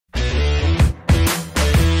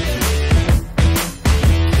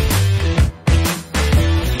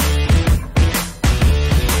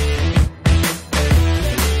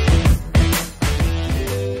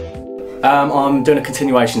I'm doing a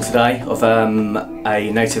continuation today of a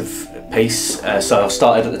native piece. So I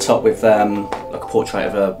started at the top with like a portrait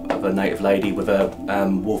of a native lady with a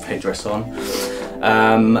wolf headdress on.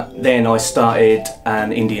 Then I started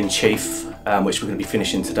an Indian chief, which we're going to be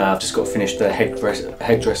finishing today. I've just got to finish the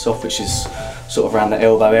headdress off, which is sort of around the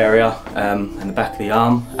elbow area and the back of the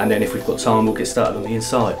arm. And then if we've got time, we'll get started on the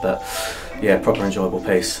inside. But yeah, proper enjoyable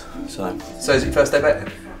piece. So is it your first day back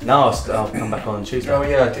then? No, I'll come back on Tuesday. Oh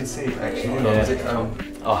yeah, I did see it actually. Yeah. Was it,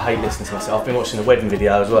 I hate listening to myself. I've been watching the wedding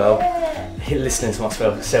video as well. Listening to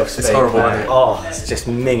myself speak. It's horrible, isn't it? Oh, it's just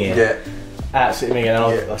minging. Yeah. Absolutely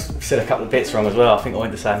minging. And I said a couple of bits wrong as well. I think I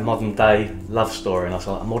went to say modern day love story, and I was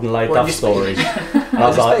like, modern day love story. And I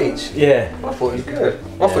was like, speech? Yeah. I thought it was good.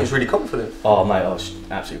 I thought he was really confident. Oh mate, I was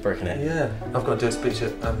absolutely breaking it. Yeah. I've got to do a speech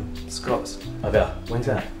at Scott's. I bet. When's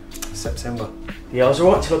that? September. Yeah, I was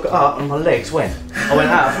alright till I got up and my legs went. I went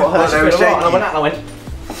out, I thought, I was right, and I went out and I went.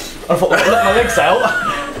 I thought, I looked my legs out.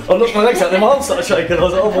 I looked my legs out, then my arms started shaking. I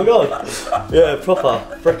was like, oh my god. Yeah,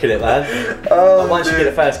 proper bricking it, man. Oh, once you get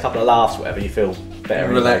the first couple of laughs, whatever, you feel better.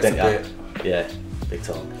 Relax don't a bit. Yeah, big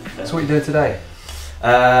time. Yeah. So what are you doing today?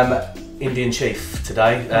 Indian chief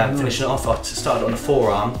today. Finishing it off, I started on the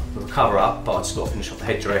forearm with a cover up, but I just got to finish off the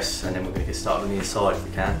headdress, and then we're going to get started on the inside if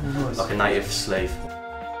we can. Nice. Like a native sleeve.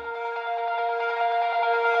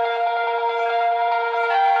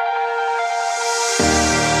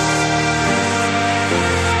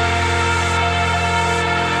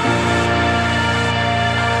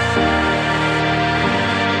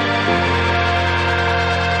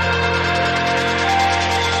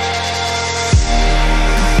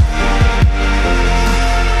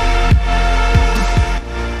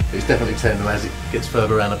 Definitely tender as it gets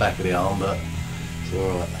further around the back of the arm, but it's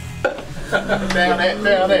alright.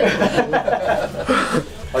 down it.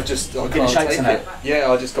 I can't take it. Yeah,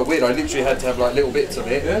 I just got weird. I literally had to have like little bits of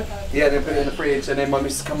it. Yeah, then put it in the fridge, and then my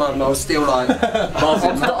missus come home, and I was still like, I was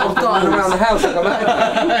darting around the house like a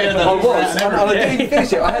madman. I was, and I didn't even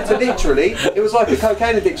finish it. I had to literally. It was like a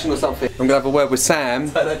cocaine addiction or something. I'm gonna have a word with Sam,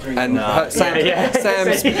 and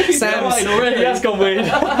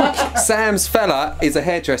Sam's fella is a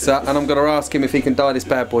hairdresser, and I'm gonna ask him if he can dye this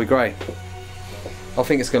bad boy grey. I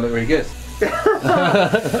think it's gonna look really good.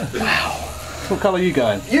 Wow. What colour are you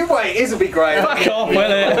going? You wait, it'll be great. Fuck off, will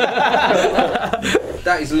it?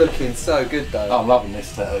 That is looking so good though. Oh, I'm loving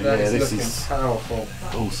this tattoo. Yeah, this is powerful.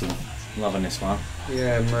 Awesome. Loving this one.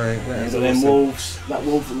 Yeah, mate. That is awesome. Them wolves, that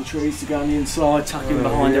wolf and the trees to go on the inside, tucking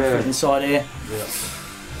behind everything inside here. Yeah.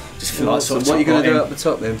 Just feel like sort of. What are you going to do up the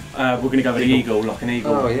top then? We're going to go with the eagle, like an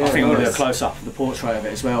eagle. Oh, yeah, I think we're going to do a close up of the portrait of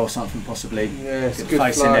it as well, or something possibly. Yeah, it's get good. The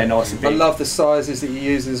face in there, nice and big. I love the sizes that you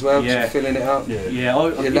use as well. Yeah. Just filling it up. Yeah. I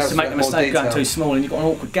used to make the mistake of going too small, and you've got an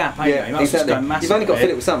awkward gap. Yeah, you? exactly. You've only got to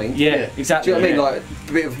fill it with something. Yeah, exactly. Do you know what I mean? Like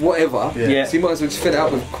a bit of whatever. Yeah. So you might as well just fill it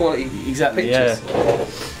up with quality pictures. Yeah.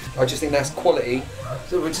 I just think that's quality.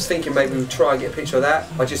 So we're just thinking maybe we'll try and get a picture of that.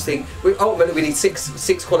 I just think ultimately we need six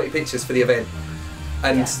quality pictures for the event,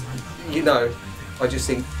 and you know, I just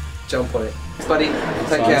think jump on it, buddy.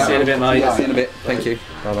 Take care. See you in a bit, mate. See you in a bit. Thank you.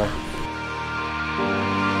 Bye bye.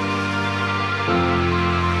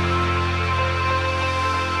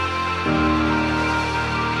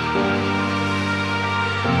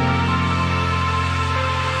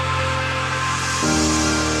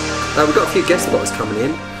 We've got a few guest spotters coming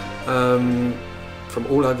in from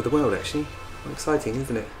all over the world actually. Exciting,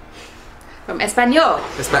 isn't it? From Espanol.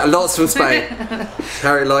 Lots from Spain.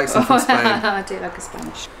 Harry likes them from Spain. I do like a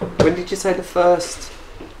Spanish. When did you say the first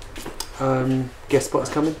guest spotters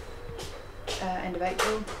coming? End of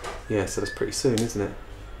April. Yeah, so that's pretty soon, isn't it?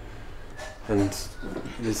 And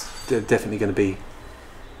there's definitely going to be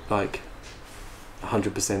like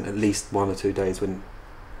 100% at least 1 or 2 days when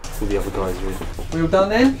all the other guys are in. We all done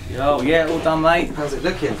then? Oh yeah, all done, mate. How's it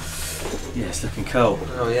looking? Yeah, it's looking cool.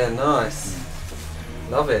 Oh yeah, nice.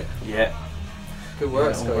 Love it. Yeah. Good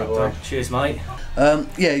work, Scotty boy. Cheers, mate.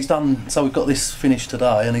 Yeah, he's done. So we've got this finished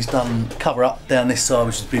today, and he's done cover up down this side,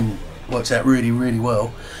 which has been worked out really, really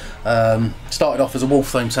well. Started off as a wolf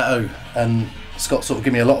theme tattoo, and Scott sort of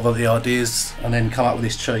gave me a lot of the ideas, and then come up with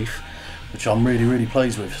this chief, which I'm really, really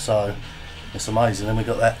pleased with. So it's amazing. And we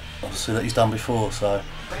got that obviously that he's done before. So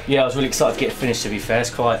yeah, I was really excited to get it finished. To be fair,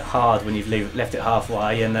 it's quite hard when you've left it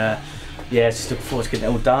halfway, and yeah, just looking forward to getting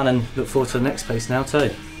it all done, and look forward to the next piece now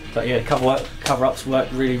too. But yeah, cover-ups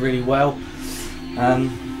worked really, really well.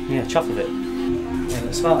 Yeah, chuff with it. Yeah,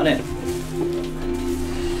 it's smart, isn't it?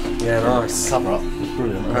 Yeah, nice. Cover up was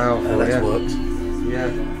brilliant. How that's worked.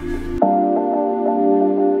 Yeah.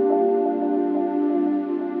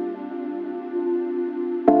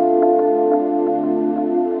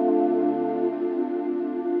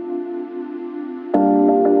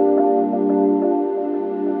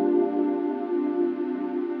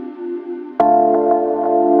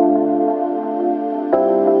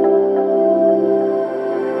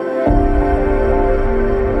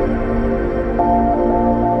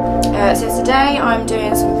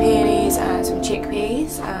 doing some peonies and some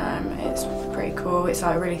chickpeas. It's pretty cool. It's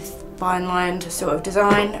like a really fine lined sort of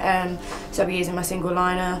design. So I'll be using my single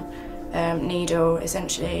liner needle.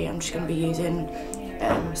 Essentially, I'm just going to be using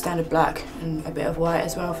standard black and a bit of white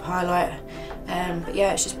as well for highlight. But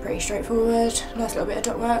yeah, it's just pretty straightforward. Nice little bit of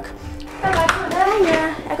dot work. Hello,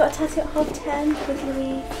 yeah. I got a tattoo at 10:30 with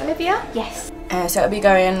Louise. Olivia? Yes. So it'll be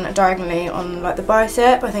going diagonally on like the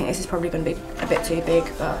bicep. I think this is probably going to be a bit too big,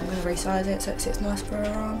 but I'm going to resize it so it sits nice for her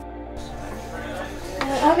arm.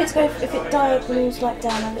 I hope it's go if it diagonals like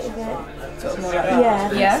down a little bit. Sort of more like that.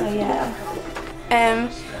 Yeah. Yeah. So yeah.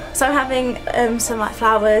 So I'm having some like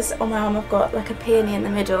flowers on my arm. I've got like a peony in the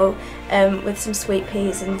middle with some sweet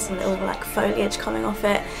peas and some little like foliage coming off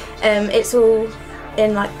it. It's all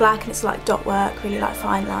in like black and it's like dot work, really like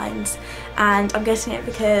fine lines. And I'm getting it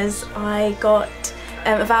because I got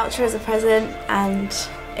a voucher as a present and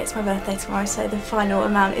it's my birthday tomorrow, so the final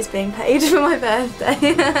amount is being paid for my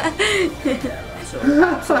birthday.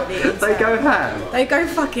 They go ham. They go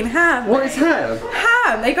fucking ham. What is ham?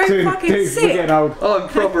 Ham! They go fucking sick. We're getting old. Oh, I'm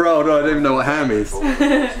proper old. I don't even know what ham is.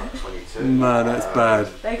 Man, that's bad.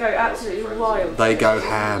 They go absolutely wild. They go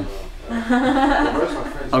ham.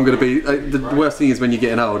 I'm gonna be. The worst thing is when you're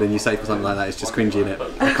getting old and you say for something like that, it's just cringy, innit?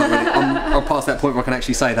 I can't really. I'm past that point where I can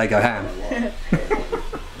actually say they go ham.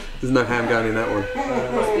 There's no ham going in that one.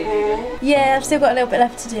 Yeah, I've still got a little bit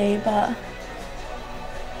left to do, but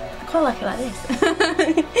I quite like it like this.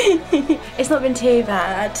 It's not been too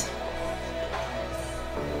bad.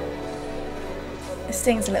 It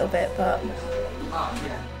stings a little bit, but.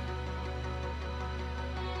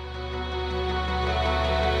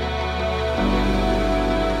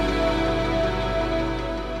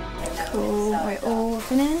 Cool, we're all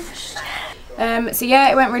finished. So yeah,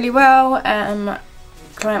 it went really well.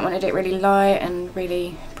 Client wanted it really light and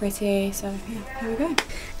really pretty, so yeah, here we go.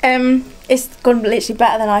 It's gone literally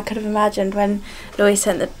better than I could have imagined when Louise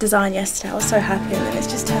sent the design yesterday. I was so happy and then it's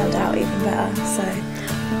just turned out even better, so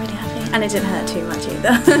I'm really happy. And it didn't hurt too much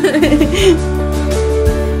either.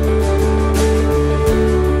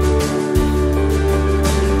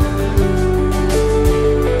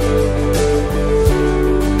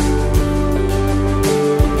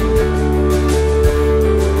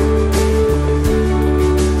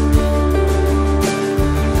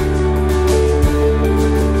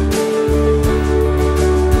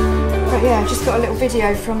 Yeah, I've just got a little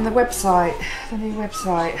video from the website, the new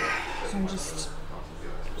website. So I'm just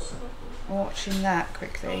watching that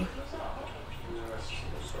quickly.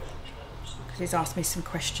 Because he's asked me some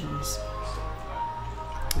questions.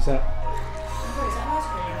 What's that?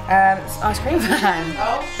 It's ice cream van.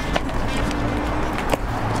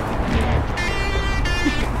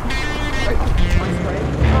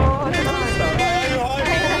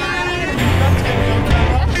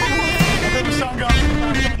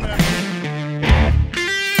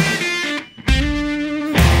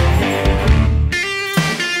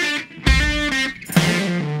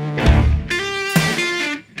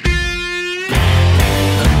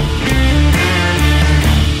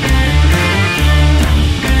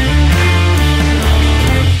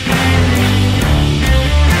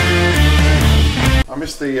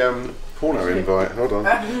 The porno invite. Hold on.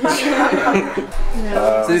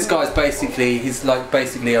 So this guy's basically, he's like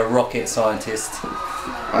basically a rocket scientist.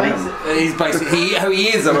 He's basically, he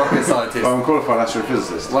is a rocket scientist. I'm a qualified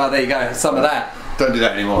astrophysicist. Well, there you go, some of that. Don't do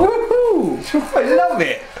that anymore. Woohoo! I love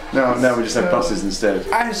it. Now we just have buses instead.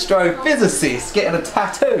 Astrophysicist getting a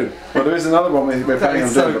tattoo. Well, there is another one we're planning on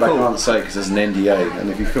so doing, but cool. I can't say because there's an NDA,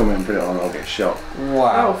 and if you film it and put it on, I'll get shot.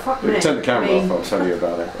 Wow. Fuck If you turn the camera off, I'll tell you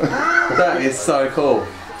about it. That is so cool.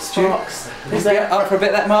 Stu, is that up for a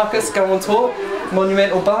bit, that Marcus? Go on tour?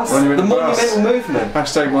 Monumental bus? The Monumental movement.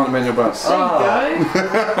 Hashtag Monumental bus.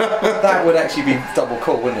 That would actually be double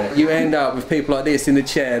cool, wouldn't it? You end up with people like this in the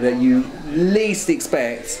chair that you least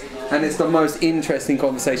expect, and it's the most interesting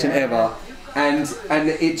conversation ever. And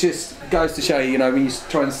it just goes to show you, when you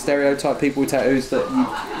try and stereotype people with tattoos, that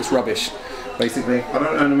it's rubbish, basically. I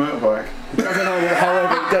don't own a motorbike. I don't know,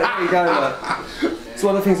 however, there you go. It's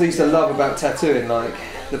one of the things I used to love about tattooing, like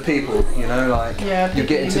the people, you're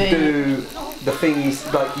getting to do the things,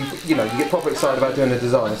 like you get proper excited about doing a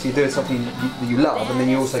design, so you're doing something you love, and then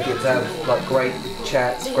you also get to have like great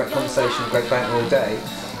chats, great conversation, great banter all day.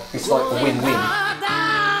 It's like a win-win.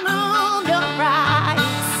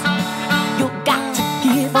 You got to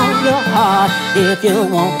give all your heart if you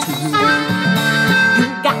want to. You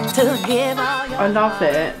got to give all your I love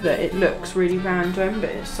it that it looks really random, but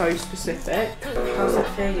it's so specific. How's it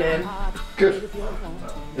feeling? Good.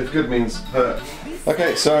 If good means hurt.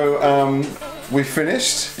 Okay, so we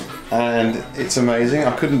finished, and it's amazing.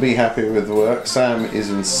 I couldn't be happier with the work. Sam is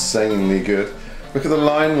insanely good. Look at the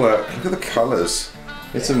line work, look at the colours.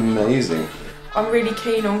 It's amazing. I'm really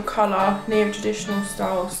keen on colour, neo-traditional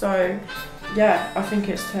style, so yeah, I think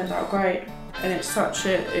it's turned out great. And it's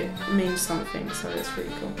it means something, so it's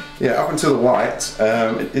really cool. Yeah, up until the white,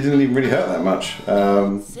 it didn't even really hurt that much,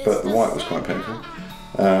 but the white was quite painful.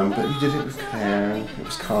 But you did it with care, it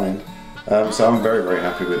was kind. So I'm very, very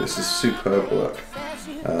happy with this. It's superb work.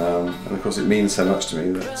 And of course it means so much to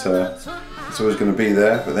me that it's always going to be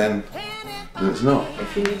there, but then it's not.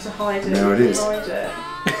 If you need to hide it, now it is. Hide it.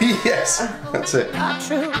 Yes, that's it. Not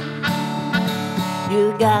true.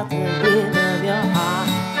 You got to give up your heart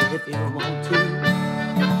if you want to.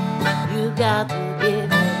 You got to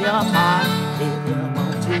give up your heart if you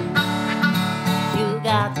want to. You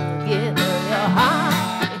got to give up your heart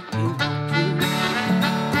if you want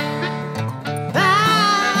to.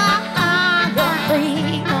 Find your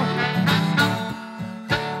freedom.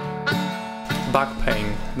 Back pain.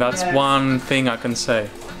 That's one thing I can say.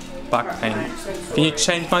 Back pain. Can you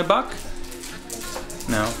change my back?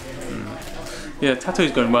 No. Yeah, tattoo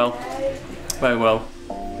is going well. Very well.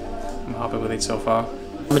 I'm happy with it so far.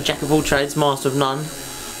 I'm a jack of all trades, master of none.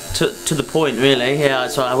 To the point, really. Yeah,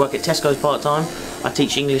 so I work at Tesco's part-time. I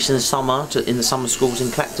teach English in the summer, in the summer schools in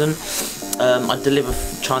Clacton. I deliver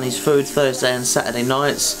Chinese food Thursday and Saturday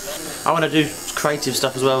nights. I want to do creative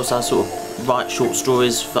stuff as well, so I sort of write short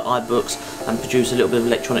stories for iBooks and produce a little bit of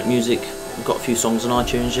electronic music. I've got a few songs on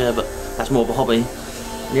iTunes, yeah, but that's more of a hobby.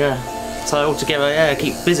 Yeah, so altogether, yeah, I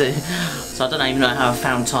keep busy. So I don't even know how I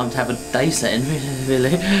found time to have a day setting,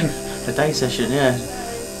 really. A day session, yeah.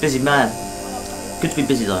 Busy man. Good to be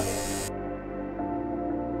busy though.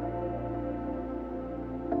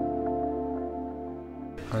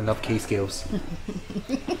 I love key skills.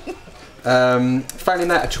 Failing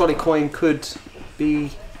that, a trolley coin could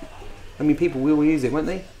be. I mean, people will use it, won't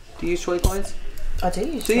they? Do you use trolley coins? I do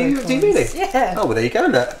use trolley coins. Do you really? Yeah. Oh, well, there you go,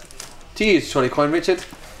 look. Do you use a trolley coin, Richard?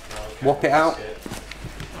 Whop it out.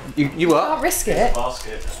 You what? Can't risk it.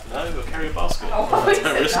 Basket. No, we'll carry a basket. Oh, don't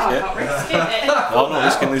risk it. No, I'm not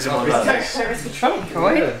risking losing my balance. Don't risk a trolley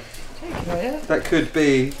coin. Yeah. That could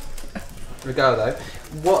be a go though.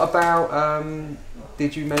 What about,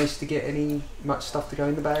 did you manage to get much stuff to go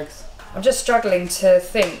in the bags? I'm just struggling to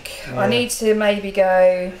think. Yeah. I need to maybe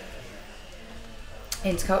go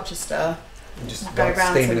into Colchester. And just go like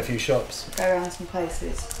around steam in a few shops. Go around some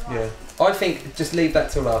places. Yeah. I think just leave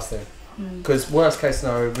that till last then. Because worst case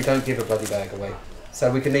scenario, we don't give a bloody bag away.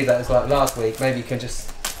 So we can leave that as like last week. Maybe you can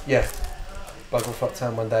just, yeah, bug off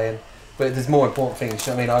uptown one day. But there's more important things.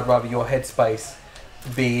 You know what I mean? I'd rather your headspace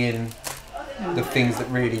be in the things that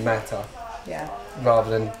really matter. Yeah.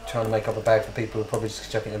 Rather than trying to make up a bag for people who probably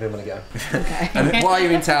just chuck it in the bin when they go. Okay. And while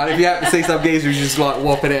you're in town, if you happen to see some geezer who's just like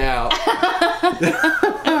whopping it out.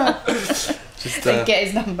 Just so get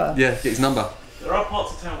his number. Yeah, get his number. There are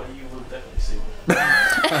parts of town where you will definitely see them.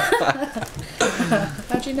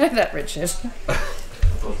 How do you know that, Richard?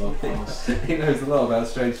 He knows a lot about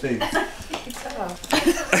strange things.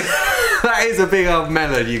 That is a big old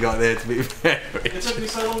melon you got there, to be fair. It took me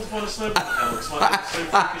so long to find a snowball camel because mine was so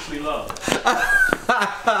freakishly large.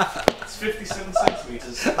 It's 57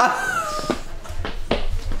 centimetres.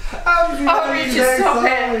 Oh, Richard, stop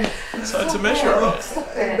it! So to measure it.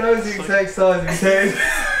 He knows the exact size of his head.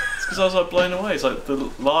 It's because I was like blown away. It's like the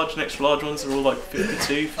large and extra large ones are all like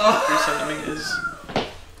 52, 53 centimetres.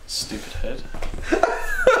 Stupid head.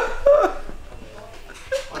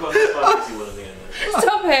 I got a easy one at the end.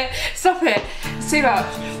 Stop it! Stop it! It's too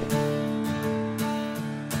much.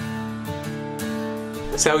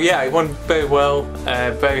 So yeah, it went very well.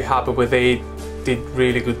 Very happy with it. Did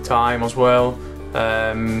really good time as well.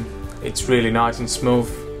 It's really nice and smooth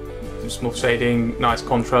shading, nice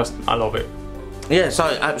contrast. I love it. Yeah, so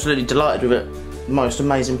absolutely delighted with it. Most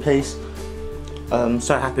amazing piece.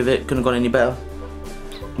 So happy with it. Couldn't have gone any better.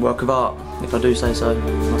 Work of art, if I do say so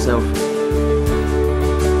myself.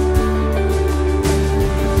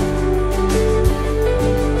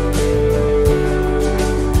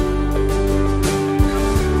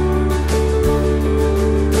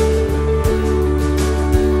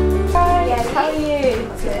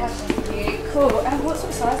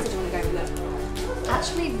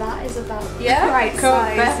 Actually, that is about right cool.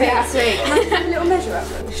 size. Yeah. Sweet. Can I have a little measure up?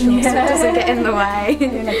 So it doesn't get in the way.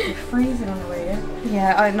 You're like freezing on the way, yeah?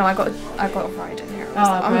 Yeah, I know. I got a ride in here.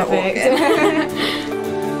 I'm not walking.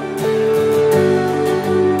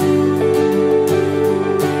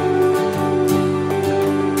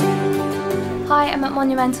 Hi, I'm at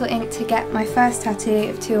Monumental Ink to get my first tattoo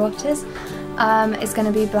of 2 otters. It's going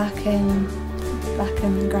to be black and black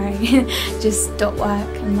and grey, just dot work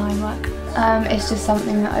and line work. It's just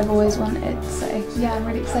something that I've always wanted, so yeah, I'm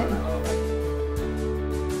really excited.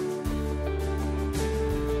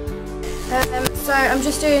 So I'm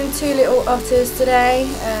just doing 2 little otters today,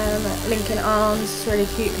 linking arms. It's a really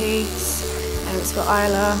cute piece. It's got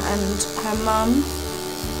Isla and her mum,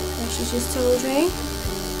 as she just told me.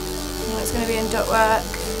 It's going to be in dot work,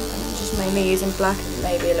 and just mainly using black and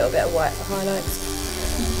maybe a little bit of white for highlights.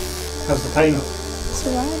 How's the pain? It's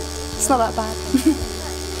alright. It's not that bad.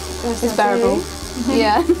 It's bearable.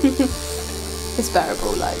 Yeah. It's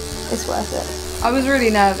bearable, like, it's worth it. I was really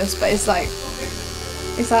nervous, but it's like,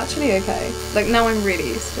 it's actually okay. Like, now I'm really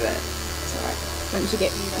used to it. It's alright. Once you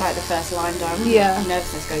get like the first line done, yeah,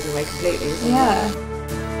 nervousness goes away completely, isn't yeah. it?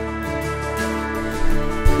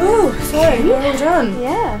 Oh, so we're all done.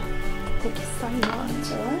 Yeah. Thank you so much.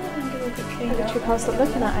 It's alright. I'm gonna get cleaned up. I can't stop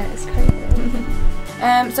looking at it. It's crazy.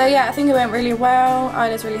 So yeah, I think it went really well.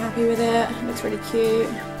 Isla's really happy with it. It looks really cute.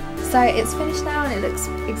 So it's finished now and it looks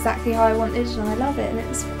exactly how I wanted and I love it, and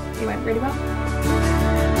it went really well.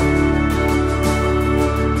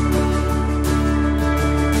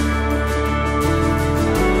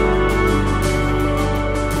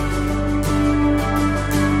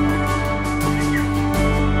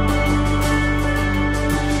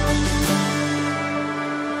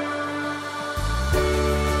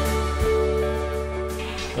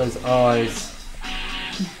 Those eyes.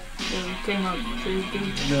 Came out pretty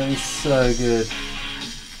good. That is so good.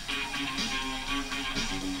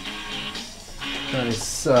 That is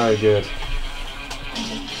so good.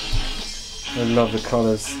 I love the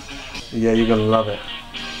colours. Yeah, you're gonna love it.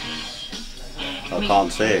 I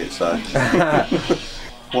can't see it, so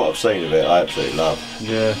what I've seen of it, I absolutely love.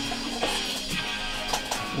 Yeah,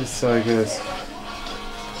 it's so good.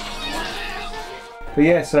 But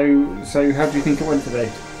yeah, so how do you think it went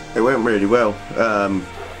today? It went really well.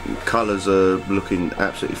 Colours are looking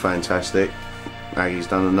absolutely fantastic. Aggie's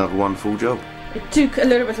done another wonderful job. It took a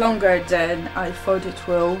little bit longer than I thought it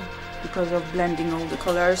will because of blending all the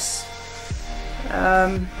colours.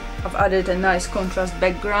 I've added a nice contrast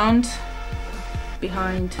background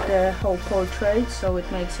behind the whole portrait, so it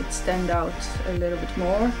makes it stand out a little bit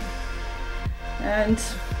more. And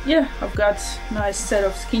yeah, I've got a nice set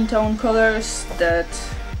of skin tone colours that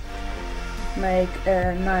make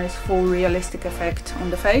a nice full realistic effect on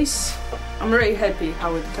the face. I'm really happy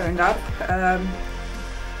how it turned up, and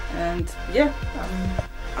yeah,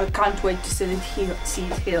 I can't wait to see it healed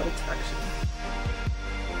actually.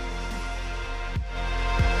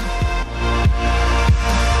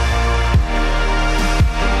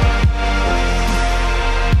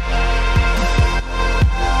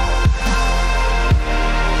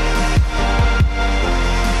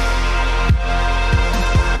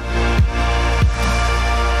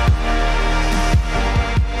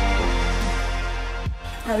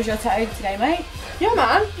 How was your tattoo today, mate? Yeah,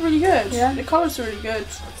 man, really good. Yeah. The colours are really good.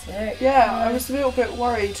 Sick. Yeah, I was a little bit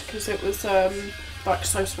worried because it was like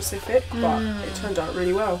so specific, but it turned out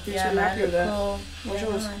really well. Yeah, really happy with it. Cool. What's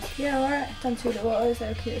yours? Nice. Yeah, alright. Done 2 little otters, they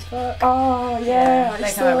were cute as fuck. Oh yeah,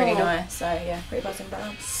 they came out really nice. So yeah, pretty buzzing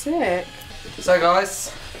about. Sick. So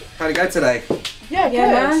guys, how'd it go today? Yeah, yeah, good.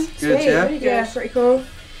 man. Good, Sweet. yeah? Really good. Yeah, pretty cool.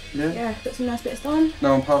 Yeah. Yeah, got some nice bits done.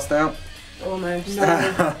 No one passed out? Almost. No.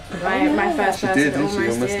 my first She person did, didn't she?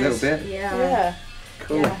 almost Almost a little is. bit. Yeah. Yeah.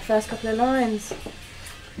 Cool. Yeah, first couple of lines.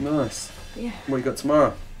 Nice. Yeah. What you got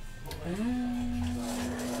tomorrow? Can't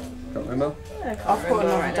remember. I've got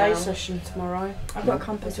another right day now. session tomorrow. I've got a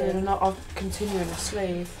compass in. I'll continue in a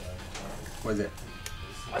sleeve. What is it?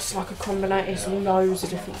 It's like a combination. It's loads of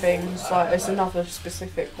different things. Like there's another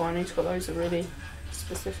specific one. It's got loads of really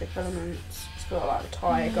specific elements. It's got like a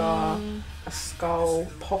tiger, a skull,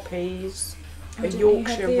 poppies, a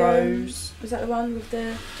Yorkshire rose. Was that the one with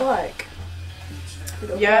the bike?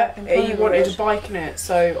 Yeah, he wanted a bike in it,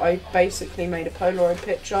 so I basically made a Polaroid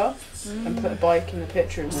picture and put a bike in the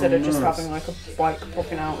picture instead of just nice. having like a bike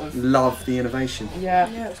popping out of. Love the innovation. Yeah.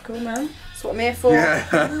 Yeah, it's cool, man. That's what I'm here for.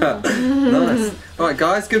 Yeah. Nice. Alright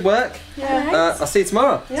guys, good work. Yeah. I'll see you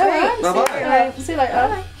tomorrow. Yeah. Bye bye. See you later.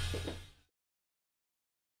 Bye.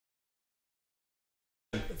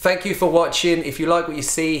 Thank you for watching. If you like what you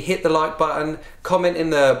see, hit the like button, comment in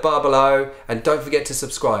the bar below, and don't forget to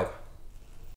subscribe.